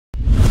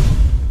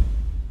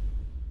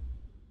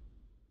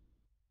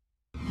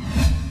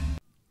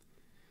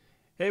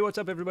Hey, what's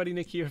up everybody?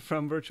 Nick here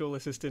from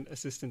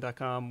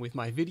virtualassistantassistant.com with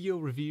my video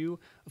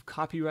review of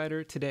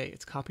Copywriter Today.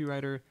 It's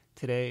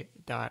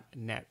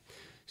copywritertoday.net.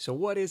 So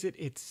what is it?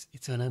 It's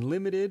an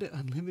unlimited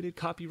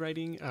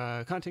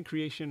copywriting, content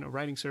creation, a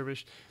writing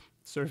service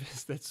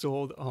that's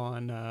sold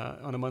on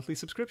a monthly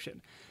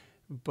subscription.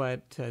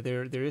 But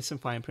there is some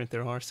fine print.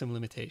 There are some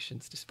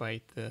limitations,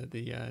 despite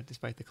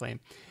the claim.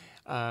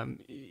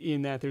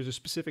 In that there's a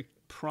specific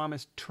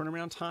promised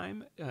turnaround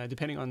time,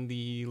 depending on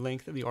the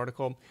length of the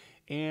article,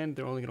 and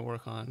they're only going to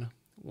work on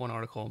one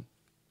article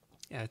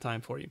at a time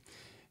for you.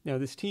 Now,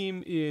 this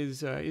team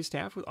is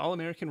staffed with all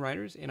American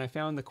writers, and I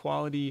found the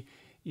quality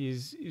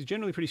is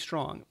generally pretty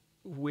strong.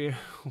 Where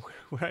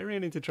I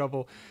ran into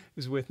trouble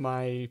is with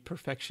my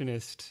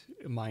perfectionist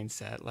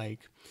mindset,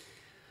 like,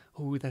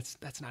 oh, that's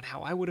not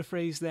how I would have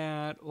phrased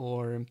that,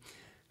 or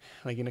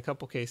like in a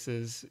couple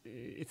cases,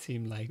 it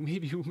seemed like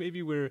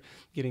maybe we're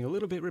getting a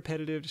little bit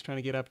repetitive, just trying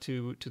to get up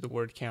to the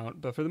word count.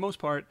 But for the most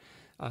part,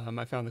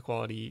 I found the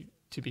quality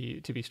to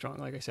be strong,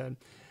 like I said.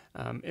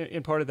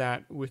 And part of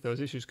that with those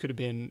issues could have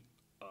been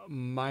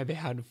my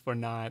bad for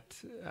not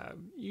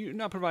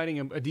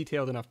providing a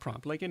detailed enough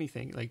prompt. Like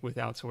anything, like with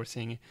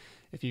outsourcing,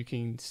 if you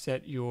can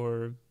set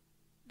your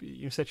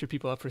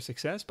people up for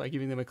success by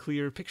giving them a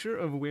clear picture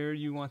of where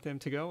you want them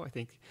to go, I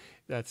think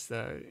it's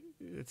the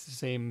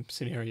same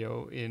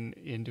scenario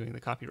in doing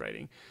the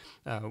copywriting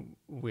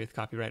with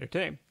Copywriter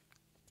Today.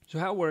 So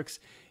how it works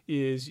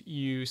is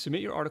you submit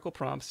your article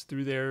prompts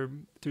through their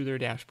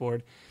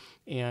dashboard,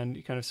 and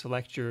you kind of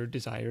select your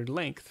desired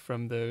length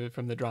from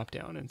the drop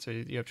down. And so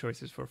you have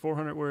choices for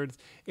 400 words,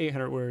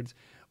 800 words,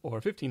 or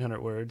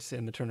 1,500 words,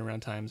 and the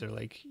turnaround times are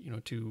like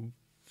 2,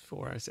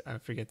 4, I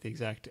forget the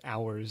exact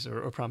hours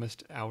or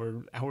promised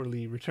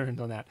hourly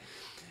returns on that.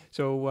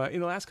 So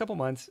in the last couple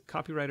months,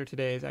 Copywriter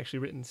Today has actually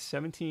written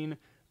 17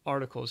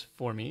 articles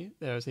for me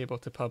that I was able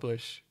to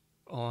publish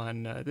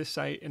on this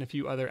site and a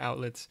few other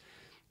outlets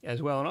as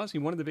well. And honestly,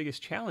 one of the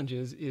biggest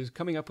challenges is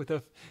coming up with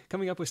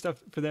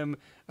stuff for them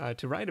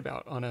to write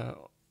about on an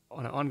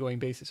ongoing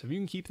basis. So if you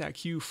can keep that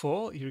queue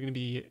full, you're going to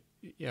be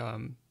a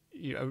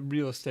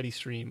real steady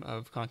stream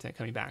of content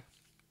coming back.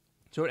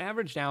 So it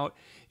averaged out,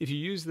 if you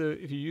use the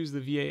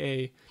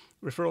VAA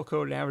referral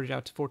code, it averaged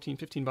out to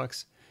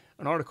 $14-15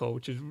 an article,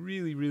 which is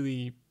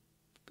really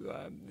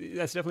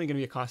that's definitely going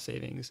to be a cost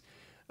savings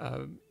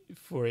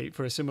for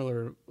a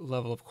similar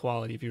level of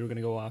quality if you were going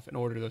to go off and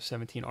order those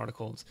 17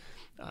 articles,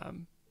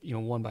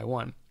 one by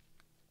one.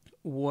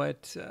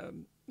 What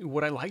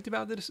I liked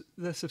about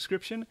the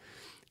subscription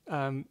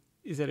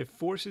is that it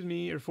forced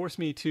me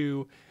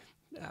to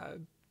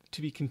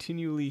be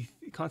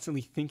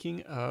constantly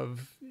thinking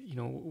of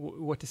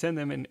what to send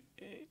them, and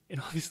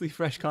obviously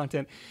fresh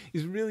content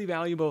is really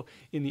valuable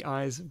in the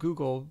eyes of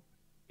Google,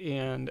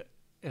 and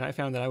I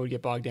found that I would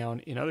get bogged down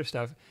in other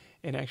stuff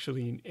and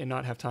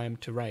not have time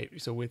to write.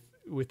 So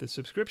with the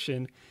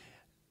subscription,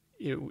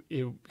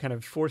 it kind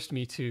of forced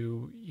me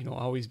to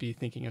always be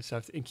thinking of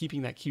stuff and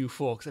keeping that queue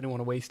full, because I didn't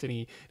want to waste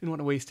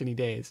any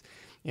days,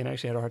 and I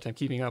actually had a hard time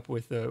keeping up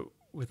with the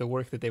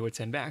work that they would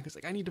send back. It's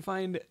like, I need to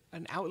find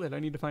an outlet. I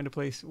need to find a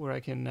place where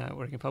I can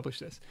publish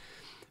this.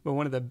 But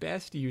one of the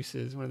best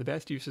uses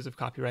of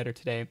Copywriter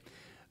Today,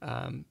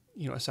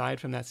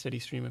 aside from that steady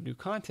stream of new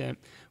content,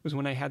 was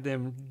when I had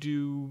them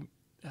do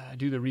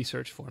the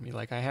research for me.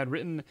 Like, I had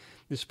written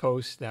this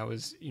post that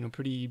was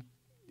pretty,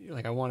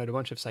 like, I wanted a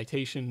bunch of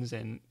citations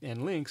and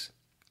links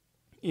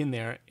in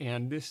there,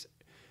 and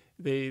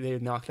they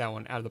knocked that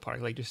one out of the park.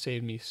 Like, just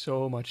saved me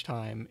so much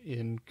time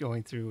in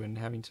going through and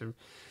having to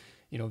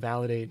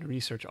validate and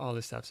research all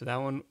this stuff. So that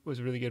one was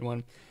a really good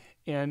one.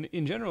 And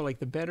in general, like,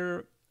 the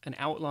better an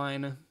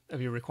outline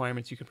of your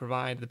requirements you can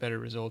provide, the better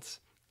results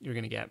you're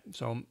going to get.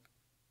 So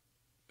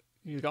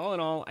all in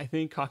all, I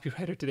think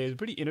Copywriter Today is a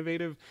pretty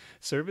innovative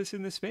service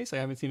in this space. I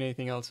haven't seen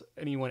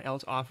anyone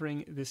else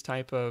offering this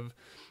type of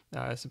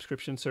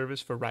subscription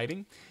service for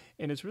writing.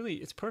 And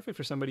it's perfect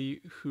for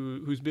somebody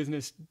whose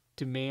business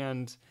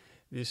demands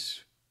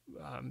this,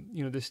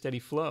 this steady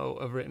flow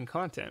of written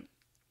content.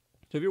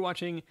 So if you're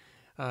watching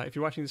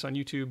this on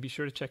YouTube, be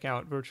sure to check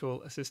out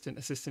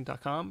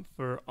virtualassistantassistant.com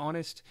for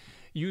honest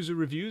user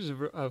reviews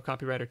of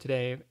Copywriter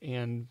Today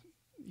and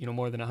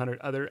more than 100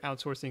 other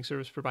outsourcing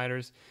service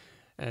providers.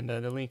 And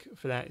the link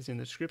for that is in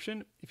the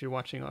description. If you're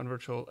watching on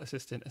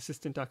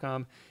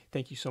virtualassistantassistant.com,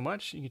 thank you so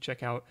much. You can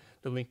check out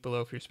the link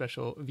below for your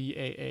special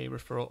VAA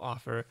referral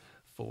offer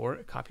for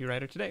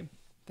Copywriter Today.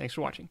 Thanks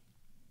for watching.